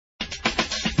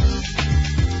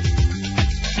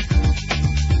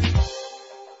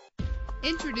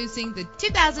Introducing the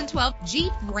 2012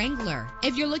 Jeep Wrangler.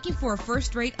 If you're looking for a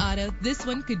first-rate auto, this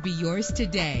one could be yours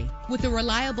today. With a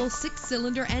reliable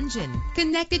 6-cylinder engine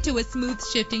connected to a smooth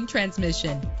shifting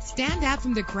transmission. Stand out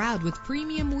from the crowd with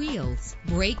premium wheels.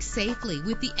 Brake safely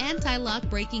with the anti-lock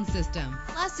braking system.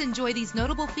 Plus, enjoy these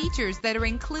notable features that are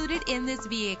included in this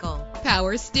vehicle: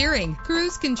 power steering,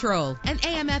 cruise control, an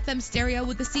AM/FM stereo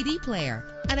with a CD player,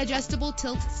 an adjustable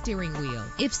tilt steering wheel.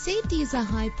 If safety is a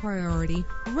high priority,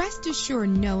 rest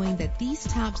assured knowing that these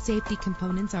top safety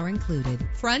components are included: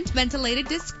 front ventilated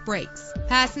disc brakes,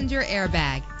 passenger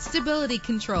airbag, stability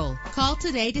control. Call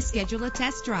today to schedule a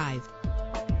test drive.